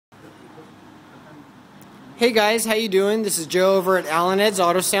Hey guys, how you doing? This is Joe over at Alan Ed's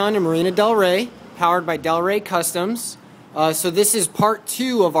Auto Sound in Marina Del Rey, powered by Rey Customs. So this is part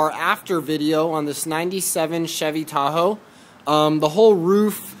 2 of our after video on this 97 Chevy Tahoe. The whole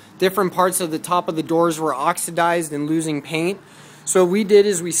roof, different parts of the top of the doors were oxidized and losing paint. So what we did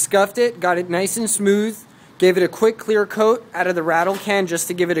is we scuffed it, got it nice and smooth, gave it a quick clear coat out of the rattle can just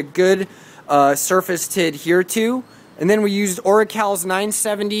to give it a good surface to adhere to. And then we used Oracal's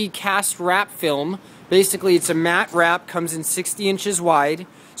 970 cast wrap film. Basically, it's a matte wrap, comes in 60 inches wide,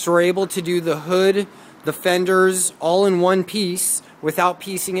 so we're able to do the hood, the fenders, all in one piece without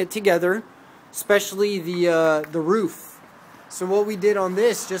piecing it together, especially the roof. So what we did on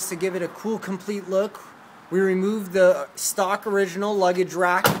this, just to give it a cool, complete look, we removed the stock original luggage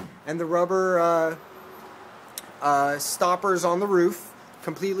rack and the rubber stoppers on the roof,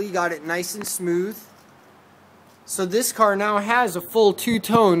 completely got it nice and smooth. So this car now has a full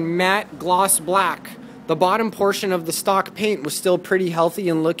two-tone matte gloss black. The bottom portion of the stock paint was still pretty healthy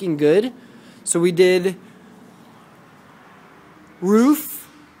and looking good. So we did roof,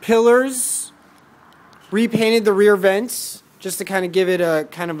 pillars, repainted the rear vents just to kind of give it a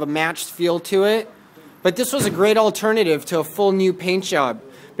kind of a matched feel to it. But this was a great alternative to a full new paint job.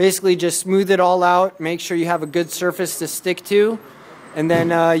 Basically just smooth it all out, make sure you have a good surface to stick to, and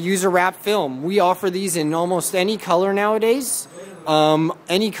then use a wrap film. We offer these in almost any color nowadays.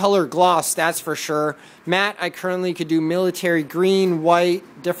 Any color gloss, that's for sure. Matte, I currently could do military green, white,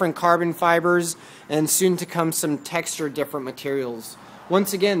 different carbon fibers, and soon to come some texture, different materials.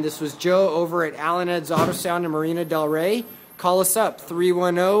 Once again, this was Joe over at Alan Ed's Auto Sound in Marina Del Rey. Call us up,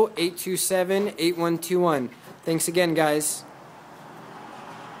 310-827-8121. Thanks again, guys.